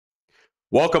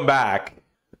Welcome back.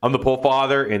 I'm the Pole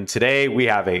Father, and today we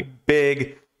have a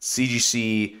big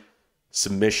CGC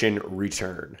submission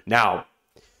return. Now,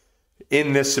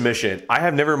 in this submission, I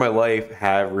have never in my life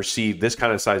have received this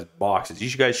kind of size boxes. You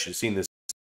guys should have seen this.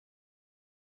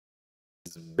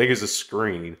 As big as a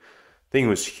screen. Thing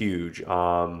was huge.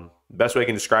 Best way I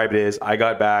can describe it is I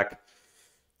got back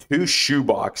 2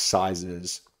 shoebox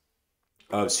sizes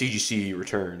of CGC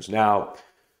returns. Now,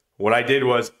 what I did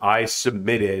was I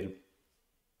submitted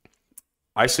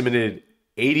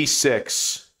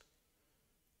 86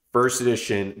 first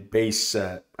edition base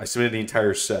set. I submitted the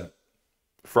entire set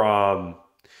from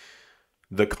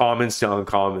the commons to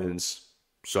uncommons.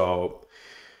 So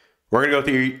we're going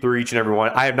to go through each and every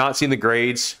one. I have not seen the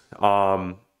grades.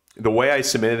 The way I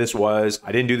submitted this was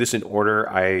I didn't do this in order.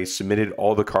 I submitted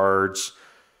all the cards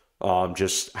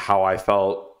just how I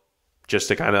felt, just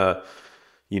to kind of,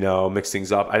 mix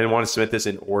things up. I didn't want to submit this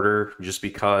in order just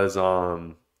because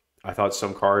I thought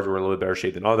some cards were in a little bit better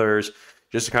shape than others,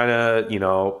 just to kind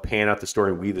of, pan out the story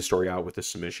and weave the story out with the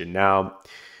submission. Now,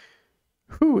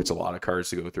 it's a lot of cards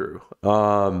to go through.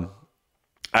 I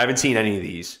haven't seen any of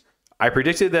these. I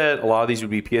predicted that a lot of these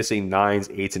would be PSA 9s,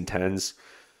 8s, and 10s.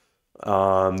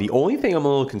 The only thing I'm a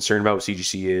little concerned about with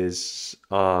CGC is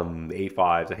the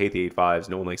 8.5s. I hate the 8.5s.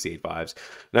 No one likes the 8.5s.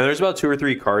 Now, there's about 2 or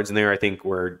 3 cards in there, I think,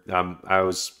 where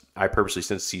I purposely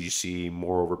sent CGC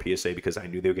more over PSA because I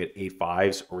knew they would get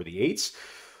 8.5s or the 8s.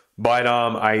 But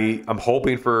I'm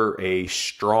hoping for a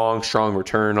strong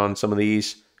return on some of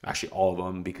these. Actually, all of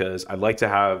them, because I'd like to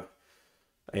have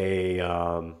a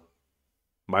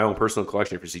my own personal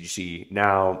collection for CGC.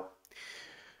 Now,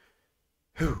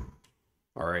 all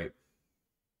right.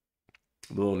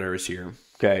 I'm a little nervous here.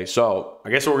 Okay, so I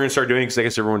guess what we're going to start doing, because I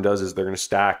guess everyone does, is they're going to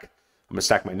stack. I'm going to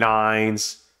stack my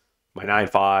 9s. My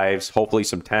 9.5s, hopefully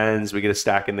some 10s. We get a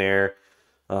stack in there.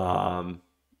 And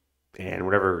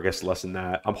whatever, I guess, less than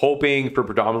that. I'm hoping for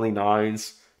predominantly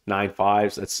 9s,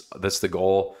 9.5s. That's the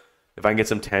goal. If I can get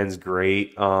some 10s,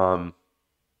 great. And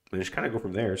just kind of go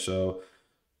from there. So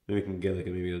maybe we can get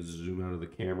maybe a zoom out of the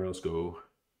camera. Let's go.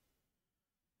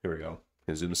 Here we go.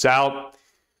 And zoom this out.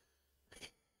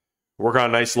 Work on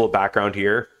a nice little background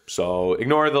here. So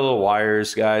ignore the little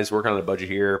wires, guys. Work on the budget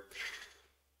here.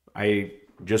 I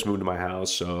just moved to my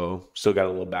house, so still got a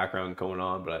little background going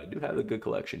on, but I do have a good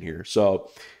collection here. So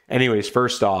anyways,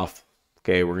 first off,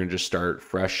 okay, we're going to just start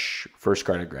fresh, first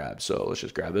card to grab. So let's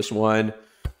just grab this one.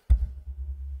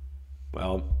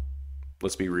 Well,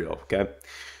 let's be real, okay?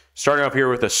 Starting off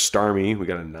here with a Starmie, we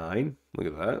got a 9. Look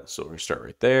at that. So we're going to start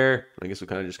right there. I guess we'll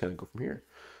kind of go from here.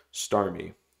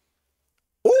 Starmie.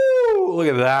 Ooh, look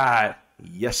at that.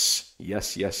 Yes.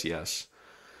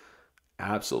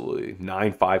 Absolutely.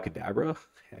 9.5 Kadabra.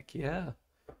 Heck yeah.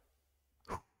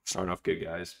 Starting off good,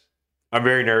 guys. I'm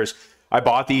very nervous. I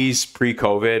bought these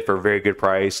pre-COVID for a very good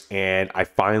price, and I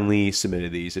finally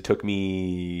submitted these. It took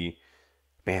me,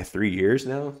 3 years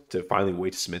now to finally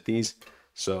wait to submit these.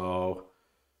 So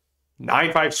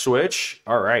 9.5 switch.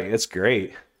 All right, that's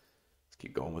great. Let's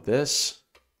keep going with this.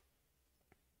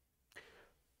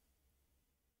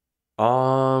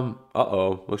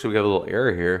 Uh-oh. Looks like we got a little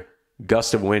error here.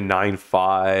 Gust of wind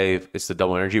 9.5. It's the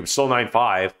double energy, but still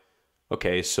 9.5.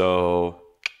 Okay, so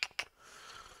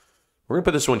we're gonna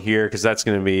put this one here because that's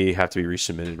gonna have to be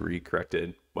resubmitted,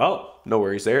 recorrected. Well, no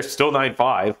worries there. Still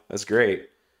 9.5. That's great.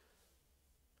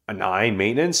 A 9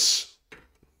 maintenance.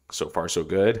 So far, so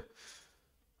good.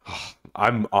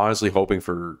 I'm honestly hoping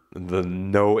for the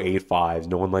no 8.5s.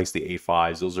 No one likes the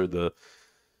 8.5s. Those are the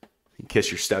kiss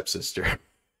your stepsister.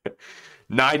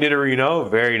 9 Nidorino,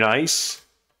 very nice.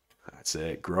 That's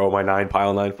it. Grow my 9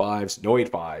 pile 9.5s. No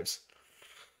 8.5s.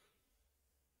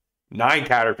 9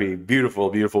 Caterpie.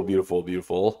 Beautiful.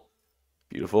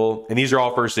 And these are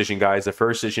all first edition, guys. The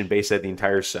first edition base set, the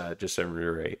entire set. Just so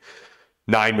we're right.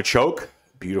 9 Machoke.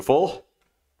 Beautiful.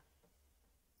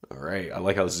 All right. I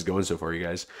like how this is going so far, you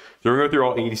guys. So we're going to go through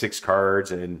all 86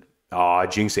 cards and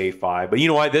Jinx 8.5. But you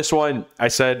know what? This one, I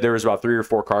said there was about 3 or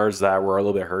 4 cards that were a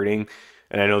little bit hurting.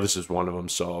 And I know this is one of them,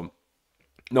 so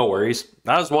no worries.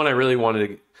 That was one I really wanted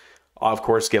to, of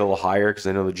course, get a little higher because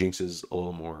I know the Jinx is a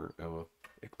little more of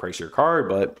a pricier card,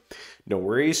 but no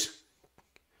worries.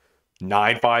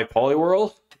 9.5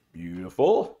 Poliwhirl.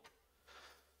 Beautiful.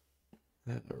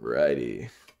 Alrighty.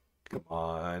 Come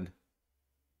on.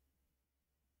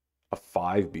 A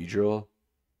 5 Beedrill.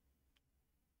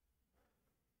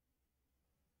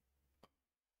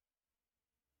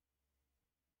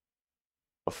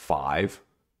 A 5.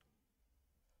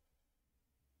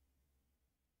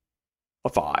 A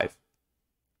 5.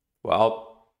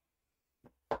 Well,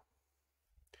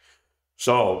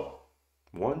 so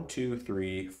 1, 2,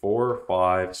 3, 4,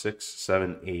 5, 6,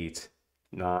 7, 8,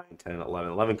 9, 10,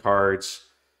 11. 11 cards.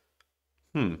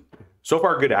 So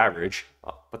far, good average.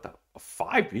 What the? A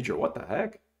 5 feature? What the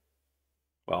heck?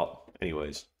 Well,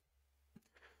 anyways.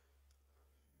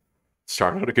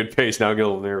 Starting at a good pace. Now I get a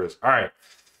little nervous. All right.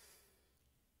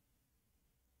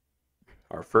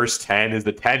 Our first 10 is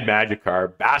the 10 Magic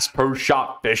card. Bass Pro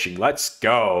Shop Fishing. Let's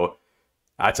go.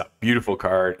 That's a beautiful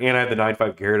card. And I have the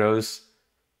 9-5 Gyarados.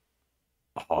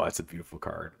 Oh, that's a beautiful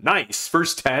card. Nice.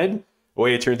 First 10.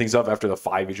 Way to turn things up after the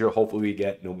 5 feature. Hopefully we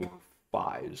get no more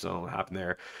 5s. I don't know what happened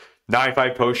there.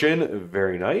 9-5 Potion.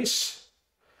 Very nice.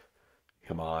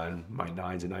 Come on. My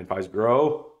 9s and 9-5s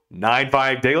grow.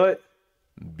 9-5 Diglett.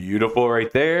 Beautiful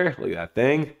right there. Look at that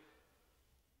thing.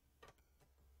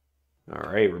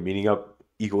 All right. We're meeting up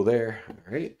equal there.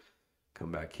 All right.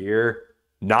 Come back here.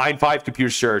 9-5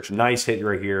 Computer Search. Nice hit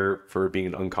right here for being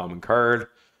an uncommon card.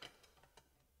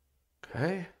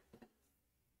 Okay.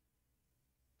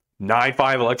 9-5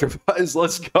 Electabuzz.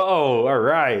 Let's go. All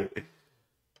right.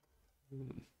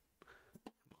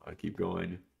 I keep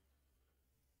going.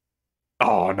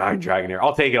 Oh, 9 Dragonair.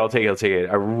 I'll take it. I'll take it. I'll take it.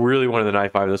 I really wanted the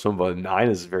 9-5 this one, but 9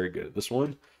 is very good. This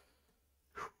one,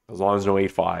 as long as no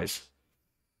 8-5s.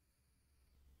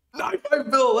 9-5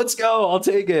 Bill. Let's go. I'll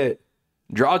take it.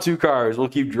 Draw 2 cards. We'll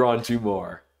keep drawing 2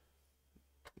 more.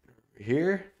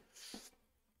 Here.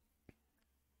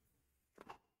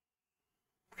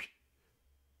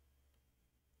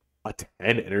 A 10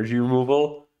 energy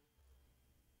removal.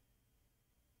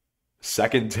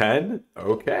 Second 10?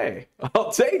 Okay.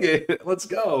 I'll take it. Let's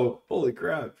go. Holy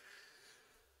crap.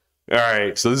 All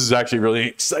right. So this is actually really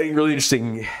exciting, really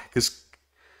interesting. Because,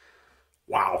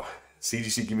 wow.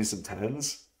 CGC, give me some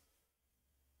 10s.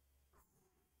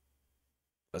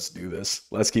 Let's do this.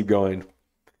 Let's keep going.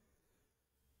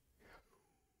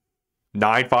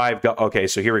 9-5. Okay,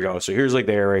 so here we go. So here's like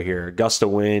the air right here. Gust of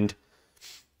wind.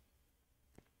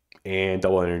 And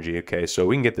double energy. Okay, so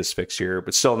we can get this fixed here.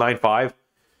 But still 9-5.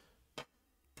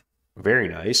 Very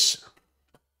nice.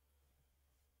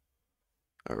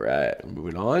 All right,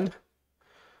 moving on.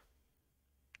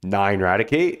 9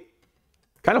 Raticate.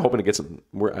 Kind of hoping to get some.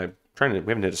 We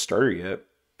haven't hit a starter yet.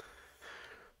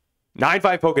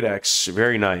 9-5 Pokedex.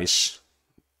 Very nice.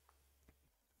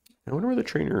 I wonder where the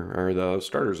trainer or the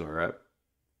starters are at.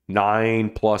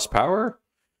 9+ power.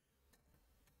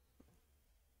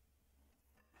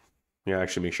 Yeah,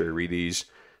 actually make sure I read these.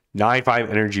 9-5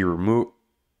 energy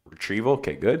retrieval.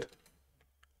 Okay, good.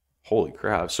 Holy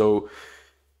crap. So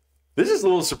this is a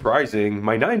little surprising.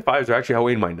 My 9-5s are actually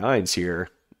outweighing my 9s here.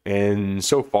 And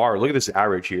so far, look at this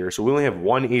average here. So we only have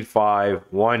 1 8-5,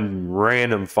 1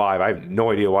 random 5. I have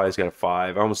no idea why this got a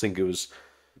 5. I almost think it was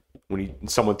when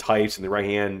someone types in the right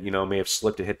hand, may have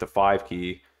slipped to hit the 5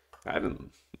 key.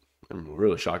 I'm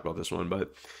really shocked about this one.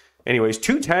 But anyways,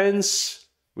 2 10s.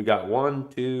 We got 1,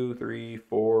 2, 3,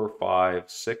 4, 5,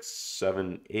 6,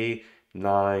 7, 8,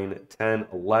 9, 10,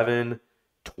 11,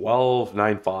 12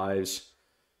 9-5s.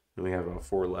 And we have about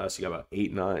 4 less. You got about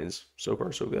 8 9s. So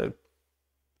far, so good.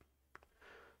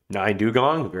 9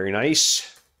 Dugong. Very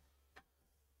nice.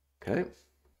 Okay.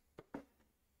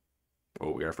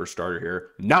 Oh, we got our first starter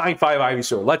here. 9-5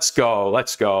 Ivysaur. Let's go.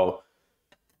 Let's go.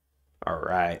 All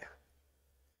right.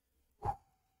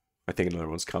 I think another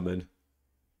one's coming.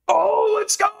 Oh,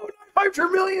 let's go. 9-5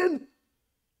 Charmeleon.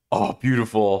 Oh,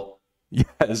 beautiful.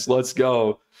 Yes, let's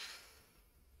go.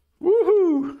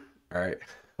 Woohoo. All right.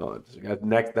 Oh, so we got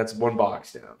next. That's 1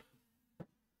 box down.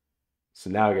 So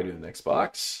now I got to do the next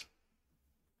box.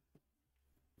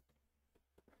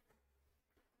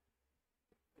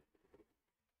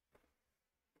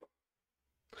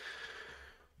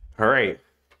 All right.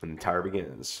 And the tire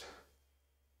begins.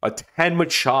 A 10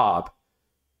 Machop.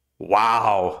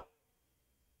 Wow.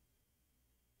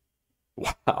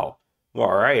 Wow.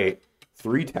 All right.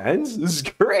 3 10s? This is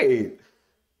great.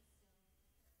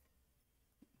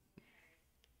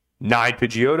 9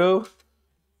 Pidgeotto.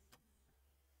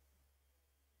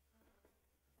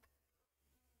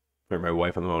 Or my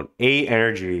wife on the phone. 8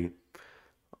 energy.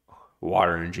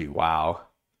 Water energy. Wow.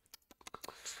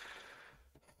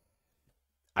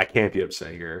 I can't be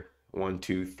upset here. 1,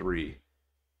 2, 3.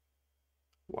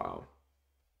 Wow.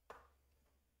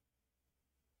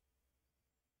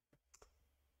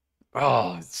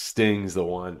 Oh, it stings the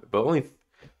one. But only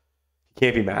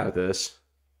can't be mad at this.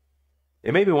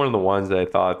 It may be one of the ones that I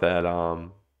thought that I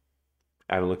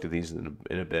haven't looked at these in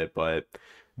a bit, but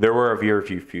there were a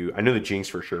very few. I know the Jinx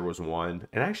for sure was one.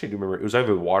 And I actually do remember it was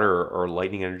either water or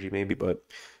lightning energy maybe, but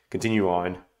continue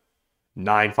on.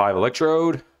 9-5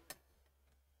 Electrode.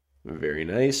 Very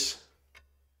nice.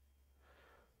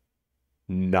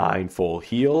 9 full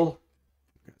heal.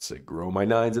 That's it. Grow my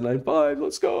 9s and 9/5.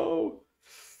 Let's go.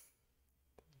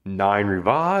 9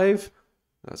 revive.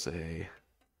 That's a.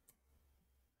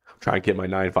 I'm trying to get my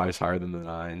 9/5s higher than the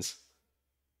 9s.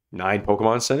 9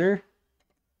 Pokemon Center.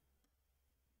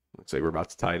 Looks like we're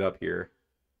about to tie it up here.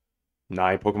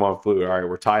 9 Pokemon Fluid. All right,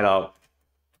 we're tied up.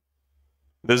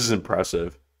 This is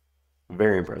impressive.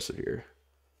 Very impressive here.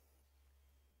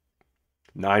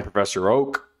 9 Professor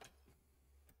Oak.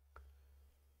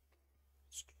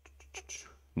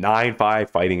 9/5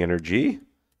 Fighting Energy.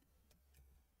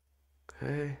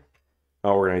 Okay.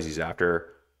 I'll organize these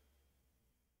after.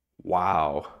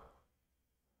 Wow.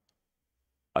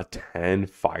 A 10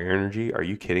 Fire Energy? Are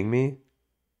you kidding me?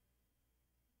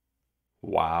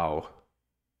 Wow.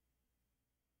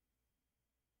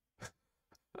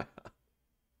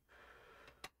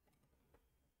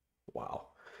 Wow.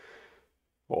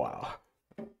 Wow.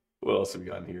 What else have we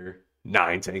got in here?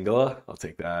 9 Tangela. I'll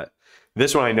take that.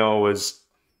 This one I know was.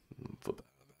 Flip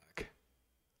that back.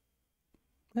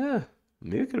 Yeah.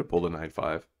 Maybe I could have pulled a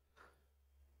 9/5.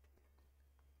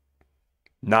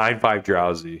 9/5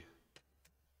 Drowsy.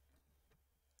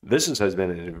 This has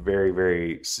been a very,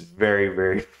 very, very,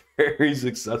 very, very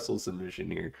successful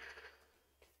submission here.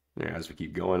 As we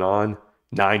keep going on.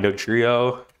 9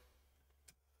 Dugtrio.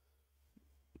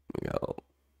 We go.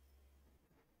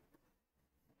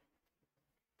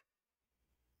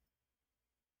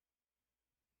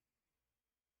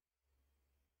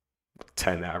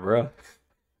 10 Abra.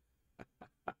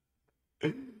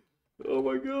 Oh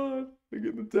my god. I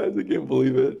get the 10s. I can't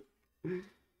believe it.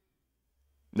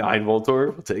 9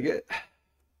 Voltorb. We'll take it.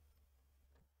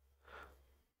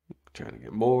 Trying to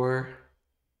get more.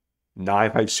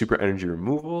 9/5 Super Energy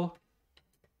Removal.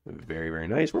 Very, very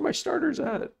nice. Where are my starters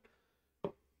at?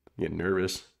 I'm getting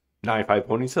nervous. 9/5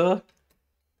 Ponyta.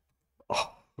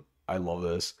 Oh, I love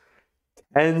this.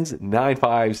 10s,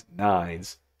 9/5s,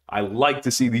 9s. I like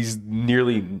to see these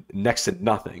nearly next to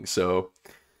nothing. So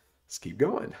let's keep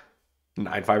going.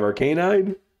 9/5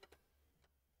 Arcanine.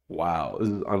 Wow, this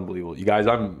is unbelievable. You guys,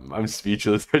 I'm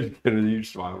speechless. There's a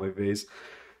huge smile on my face.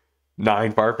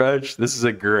 9 Farfetch. This is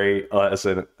a great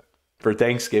lesson for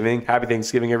Thanksgiving. Happy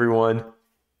Thanksgiving, everyone.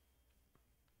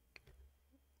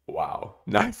 Wow.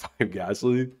 9/5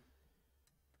 Ghastly.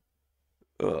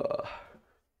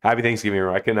 Happy Thanksgiving,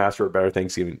 everyone. I couldn't ask for a better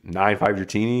Thanksgiving. 9/5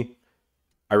 Dratini.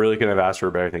 I really couldn't have asked for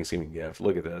a better Thanksgiving gift.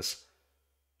 Look at this.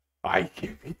 I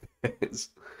can't beat this.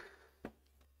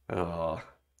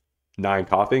 9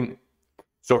 Coughing.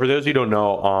 So for those of you who don't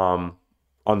know,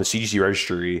 on the CGC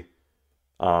registry,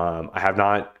 I have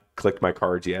not clicked my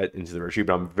cards yet into the registry,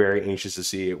 but I'm very anxious to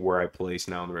see where I place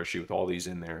now in the registry with all these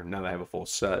in there. Now that I have a full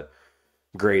set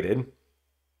graded.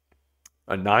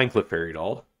 A 9 Clefairy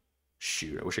Doll.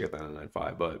 Shoot, I wish I got that on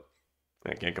 9/5, but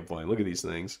I can't complain. Look at these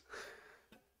things.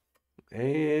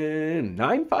 And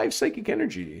 9/5 Psychic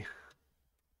Energy.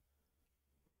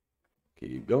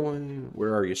 Keep going.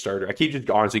 Where are you, starter? I keep just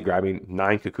honestly grabbing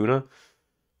 9 Kakuna.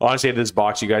 Honestly, at this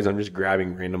box, you guys, I'm just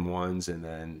grabbing random ones, and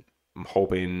then I'm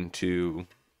hoping to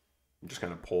just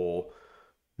kind of pull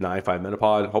 9/5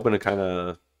 Metapod. Hoping to kind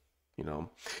of,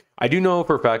 I do know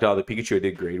for a fact the Pikachu I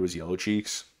did grade was Yellow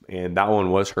Cheeks, and that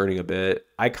one was hurting a bit.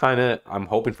 I'm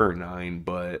hoping for a 9,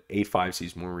 but 8/5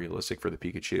 seems more realistic for the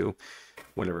Pikachu.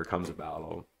 Whenever it comes about,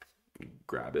 I'll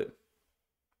grab it.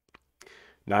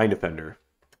 9 Defender.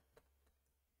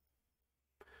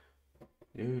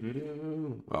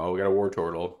 Oh, we got a War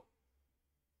Turtle.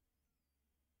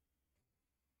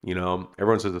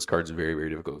 Everyone says this card's very, very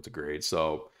difficult to grade,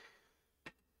 so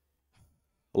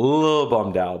a little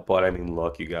bummed out. But I mean,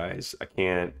 look, you guys, I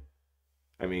can't.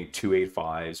 2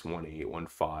 8/5s, 1 8, 1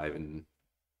 5, and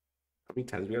how many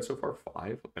 10s we got so far?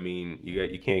 5. I mean,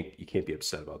 you can't be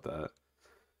upset about that.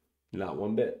 Not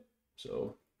one bit.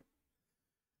 So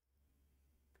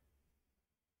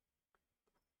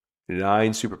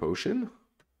 9 Super Potion.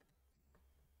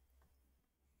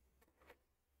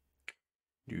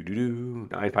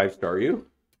 9/5 Staryu.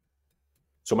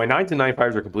 So my 9s and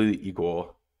 9/5s are completely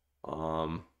equal.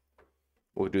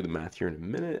 We'll do the math here in a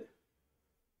minute.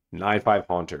 9/5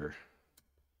 Haunter.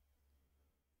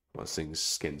 This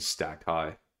thing's getting stacked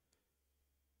high.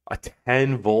 A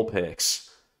 10 Vulpix.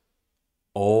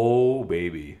 Oh,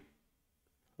 baby.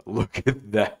 Look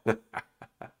at that.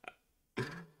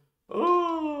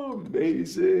 Oh,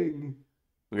 amazing.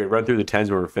 We're going to run through the 10s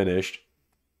when we're finished.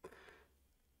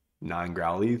 9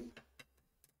 Growlithe.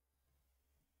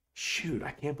 Shoot,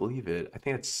 I can't believe it. I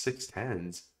think it's 6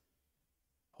 10s.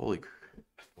 Holy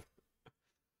crap.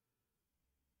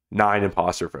 9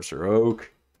 Imposter Professor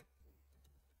Oak.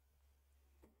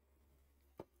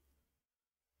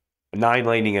 9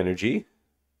 Lightning Energy.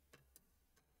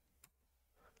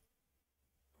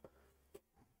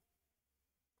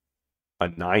 A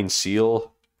 9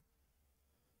 seal.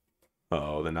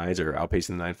 Uh-oh, the 9s are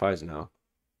outpacing the 9.5s now.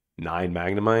 9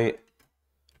 Magnemite.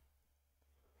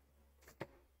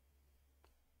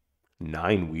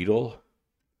 9 Weedle.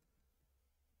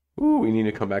 Ooh, we need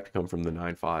to come from the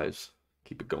 9.5s.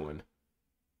 Keep it going.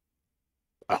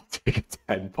 I'll take a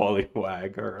 10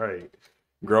 Poliwag. All right.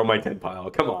 Grow my 10 pile.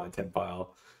 Come on, 10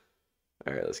 pile.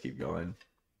 All right, let's keep going.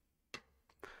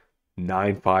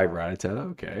 9.5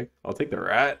 Rattata. Okay. I'll take the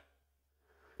rat.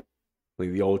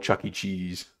 Like the old Chuck E.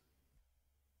 Cheese.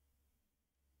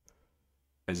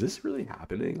 Is this really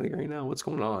happening like right now? What's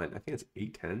going on? I think it's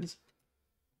 8 10s.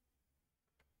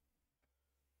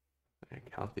 I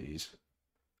count these.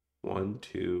 1,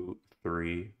 2,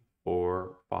 3,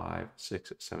 4, 5,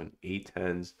 6, 7, 8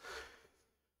 10s.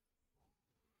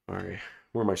 All right.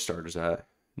 Where are my starters at?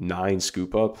 9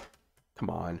 scoop up. Come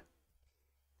on.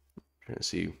 I'm trying to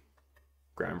see.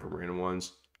 Grab them from random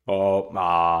ones. Oh,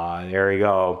 there we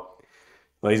go.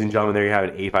 Ladies and gentlemen, there you have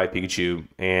an 8.5 Pikachu.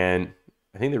 And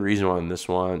I think the reason why on this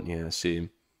one, yeah, see.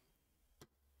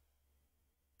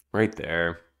 Right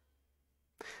there.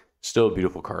 Still a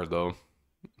beautiful card, though.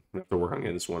 I have to work on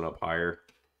getting this one up higher.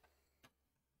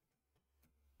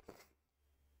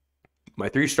 My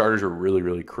 3 starters are really,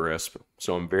 really crisp.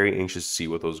 So I'm very anxious to see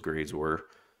what those grades were.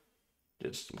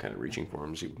 Just I'm kind of reaching for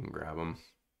them, see if we can grab them.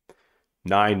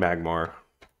 9 Magmar.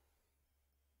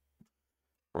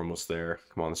 We're almost there.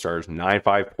 Come on, the starters.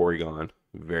 9.5 Porygon.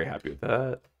 Very happy with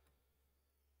that.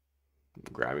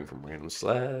 I'm grabbing from random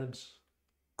slabs.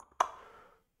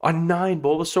 A 9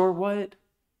 Bulbasaur? What?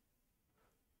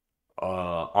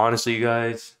 Honestly, you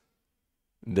guys,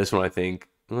 this one I think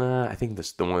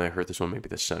this the one I heard. This one maybe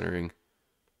the centering.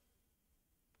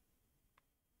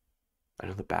 I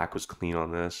know the back was clean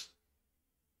on this.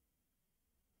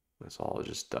 That's all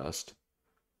just dust.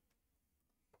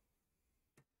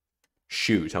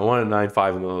 Shoot, I wanted a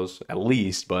 9.5 in those at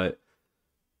least, but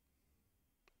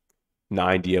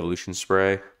 9 de-evolution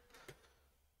spray.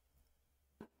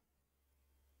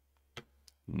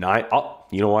 9. Oh,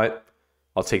 you know what?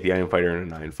 I'll take the Iron Fighter in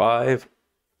a 9.5.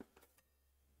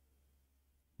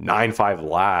 9.5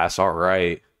 last. All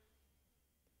right.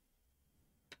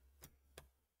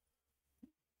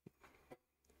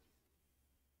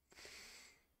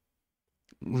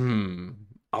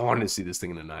 I wanted to see this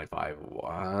thing in a 9.5.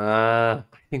 I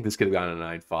think this could have gotten a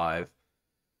 9.5.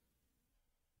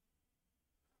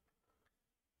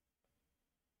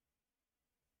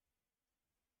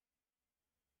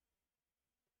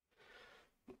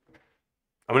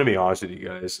 I'm going to be honest with you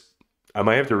guys. I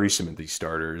might have to resubmit these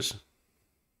starters.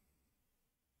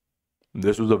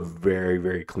 This was a very,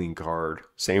 very clean card.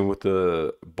 Same with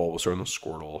the Bulbasaur and the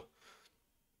Squirtle.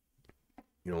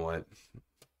 You know what?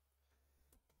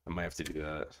 I might have to do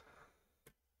that.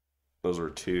 Those were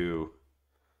too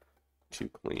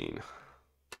clean.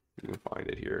 You can find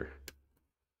it here.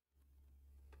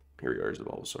 Here we are, is the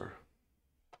Bulbasaur.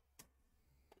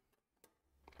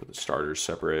 Put the starters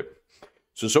separate.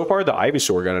 So far the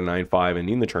Ivysaur got a 9.5 and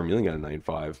even the Charmeleon got a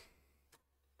 9.5.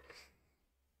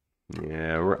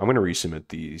 Yeah, I'm going to resubmit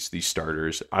these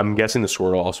starters. I'm guessing the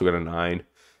Squirtle also got a 9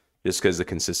 just because the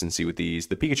consistency with these.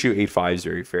 The Pikachu 8.5 is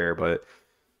very fair, but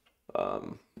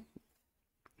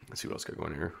let's see what else got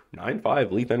going here.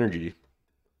 9.5 Leaf Energy.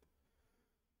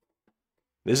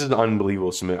 This is an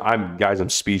unbelievable submit. I'm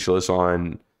speechless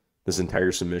on this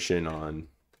entire submission on.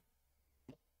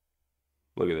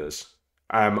 Look at this.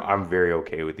 I'm very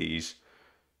okay with these.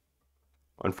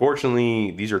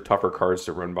 Unfortunately, these are tougher cards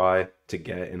to run by to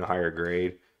get in a higher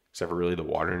grade, except for really the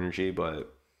Water Energy,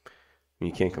 but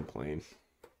you can't complain.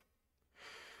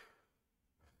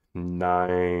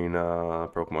 9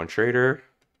 Pokemon Trader.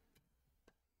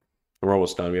 We're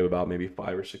almost done. We have about maybe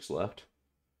 5 or 6 left.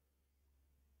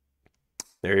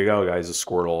 There you go, guys. A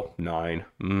Squirtle 9.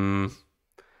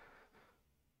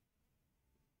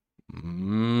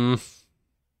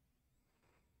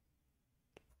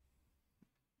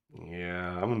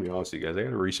 Yeah, I'm gonna be honest with you guys. I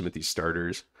gotta resubmit these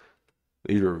starters.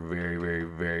 These are very, very,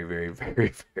 very, very,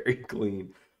 very, very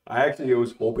clean. I actually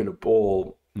was hoping to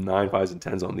pull 9.5s and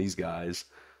 10s on these guys.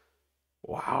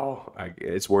 Wow,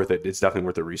 it's worth it. It's definitely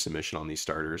worth a resubmission on these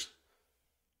starters.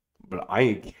 But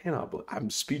I cannot. I'm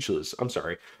speechless. I'm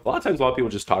sorry. A lot of people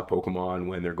just talk Pokemon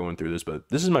when they're going through this, but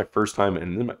this is my first time,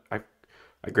 and I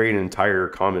grade an entire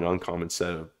common, uncommon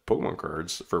set of Pokemon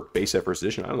cards for base set first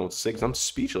edition. I don't know what to say because I'm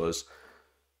speechless.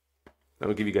 That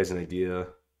will give you guys an idea.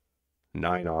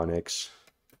 9 Onyx.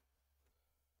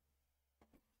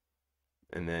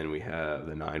 And then we have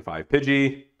the 9.5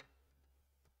 Pidgey.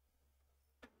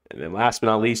 And then last but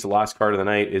not least, the last card of the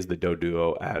night is the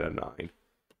Doduo at a 9.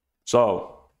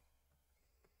 So,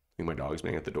 I think my dog's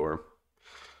banging at the door.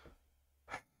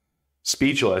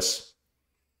 speechless.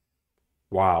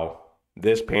 Wow.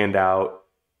 This panned out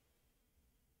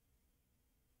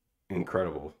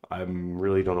incredible. I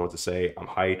really don't know what to say. I'm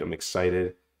hyped. I'm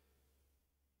excited.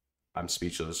 I'm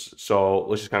speechless. So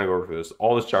let's just kind of go over this.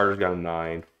 All the starters got a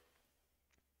 9.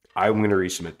 I'm going to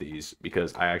resubmit these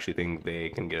because I actually think they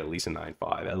can get at least a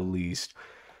 9.5. At least.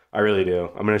 I really do.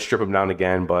 I'm going to strip them down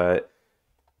again, but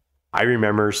I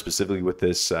remember specifically with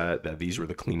this set that these were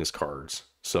the cleanest cards.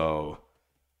 So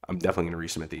I'm definitely going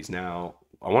to resubmit these. Now,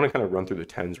 I want to kind of run through the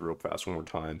 10s real fast one more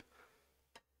time.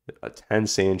 A 10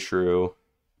 Sandshrew,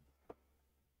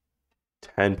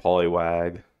 10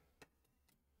 Poliwag.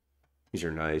 These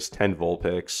are nice. 10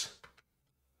 Vulpix,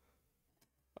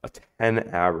 a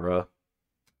 10 Abra,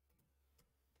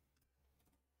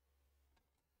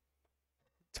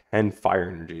 10 Fire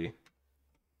Energy,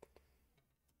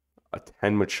 a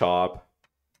 10 Machop,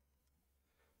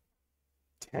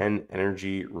 10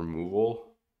 Energy Removal,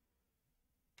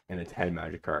 and a 10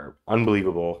 Magikarp.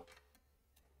 Unbelievable.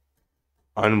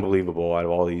 Unbelievable. Out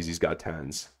of all these, he's got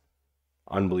 10s.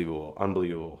 Unbelievable.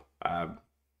 Unbelievable.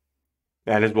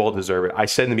 And is well deserved. I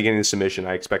said in the beginning of the submission,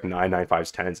 I expect 9, 9,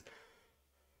 5s, 10s.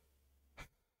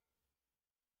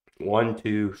 1,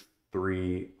 2,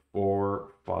 3, 4,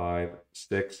 5,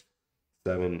 6,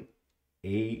 7,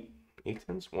 8. 8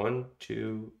 10s. 1,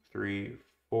 2, 3,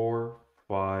 4,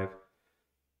 5,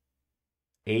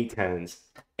 8 10s.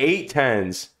 8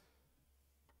 10s.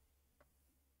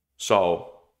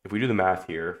 So if we do the math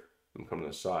here, I'm coming to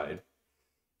the side.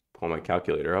 Pull my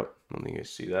calculator up. I don't think you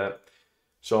guys see that.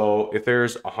 So if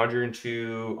there's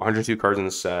 102 cards in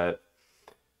the set,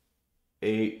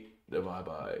 8 divided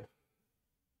by,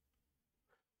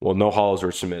 well, no hollows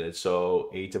were submitted, so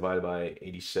 8 divided by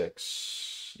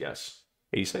 86, yes,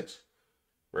 86,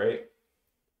 right?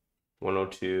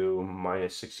 102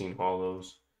 minus 16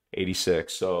 hollows,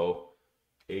 86, so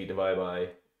 8 divided by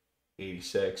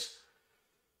 86.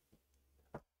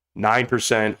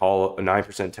 9% hollow,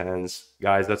 9% 10s.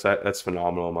 Guys, that's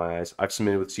phenomenal in my eyes. I've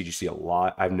submitted with CGC a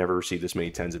lot. I've never received this many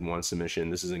 10s in one submission.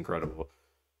 This is incredible.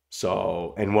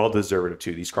 So, and well deserved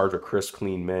too. These cards are crisp,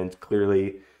 clean, mint.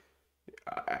 Clearly,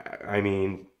 I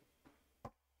mean,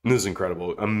 this is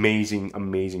incredible. Amazing,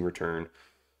 amazing return.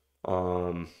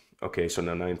 Okay, so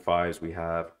now 9 5s we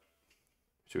have.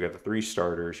 So we have the 3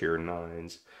 starters here,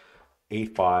 9s,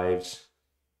 8 5s.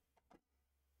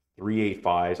 3 8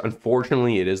 5s.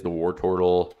 Unfortunately, it is the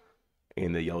Wartortle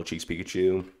and the Yellow Cheeks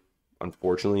Pikachu.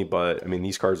 Unfortunately, but I mean,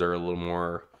 these cards are a little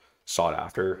more sought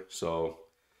after. So,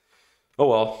 oh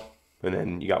well. And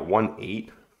then you got 1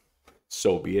 8.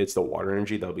 So be it. It's the Water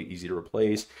Energy. That'll be easy to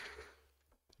replace.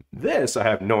 This, I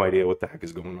have no idea what the heck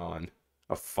is going on.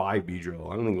 A 5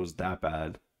 Beedrill. I don't think it was that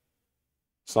bad.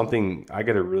 Something, I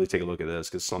got to really take a look at this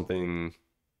because something,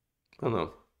 I don't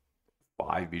know.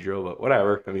 5 Beedrill, but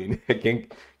whatever. I mean,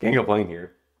 can't complain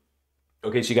here.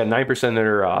 Okay, so you got 9% that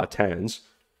are 10s.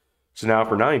 So now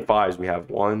for 9 5s, we have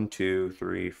 1, 2,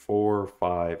 3, 4,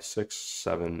 5, 6,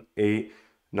 7, 8,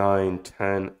 9,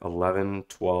 10, 11,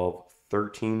 12,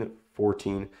 13,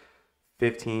 14,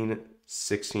 15,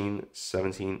 16,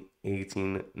 17,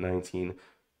 18, 19,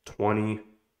 20,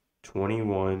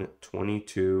 21,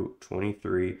 22,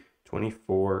 23,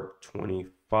 24,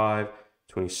 25,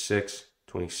 26,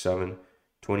 27,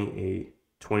 28,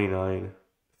 29,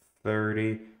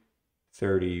 30,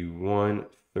 31,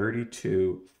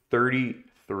 32,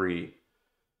 33.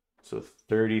 So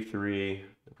 33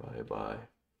 divided by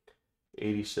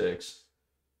 86.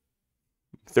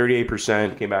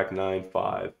 38% came back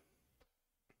 9.5.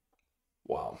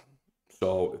 Wow.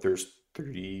 So if there's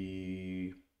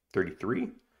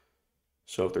 33.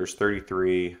 So if there's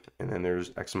 33 and then there's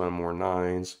X amount more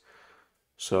 9s.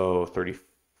 So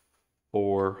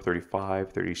 34,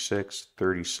 35, 36,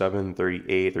 37,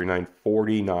 38, 39,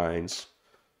 49s.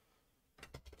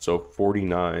 So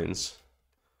 49s.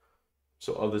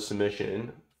 So of the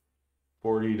submission,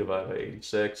 40 divided by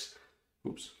 86.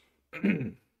 Oops.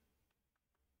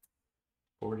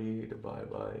 40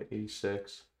 divided by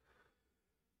 86.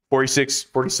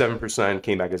 47%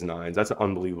 came back as 9s. That's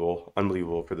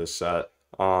unbelievable for this set.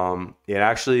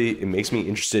 It makes me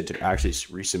interested to actually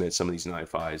resubmit some of these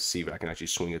 9.5s, see if I can actually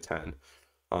swing a 10.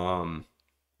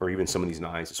 Or even some of these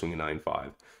 9s to swing a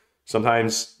 9.5.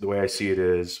 Sometimes the way I see it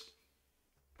is,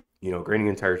 grading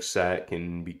an entire set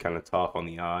can be kind of tough on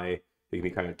the eye. It can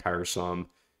be kind of tiresome.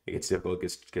 It gets difficult,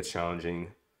 it gets challenging.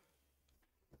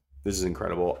 This is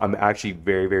incredible. I'm actually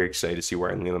very, very excited to see where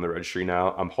I land on the registry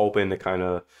now. I'm hoping to kind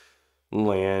of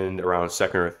land around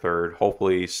second or third.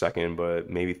 Hopefully second, but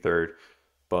maybe third.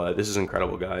 But this is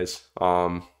incredible, guys.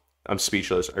 I'm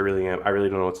speechless. I really am. I really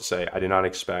don't know what to say. I did not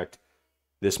expect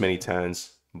this many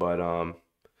 10s. But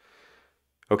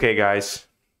okay, guys.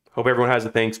 Hope everyone has a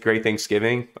great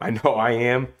Thanksgiving. I know I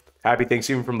am. Happy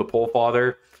Thanksgiving from the Pole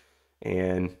Father.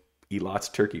 And eat lots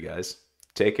of turkey, guys.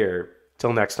 Take care.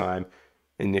 Till next time.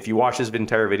 And if you watch this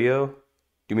entire video,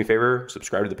 do me a favor,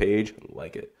 subscribe to the page,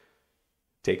 like it.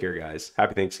 Take care, guys.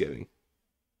 Happy Thanksgiving.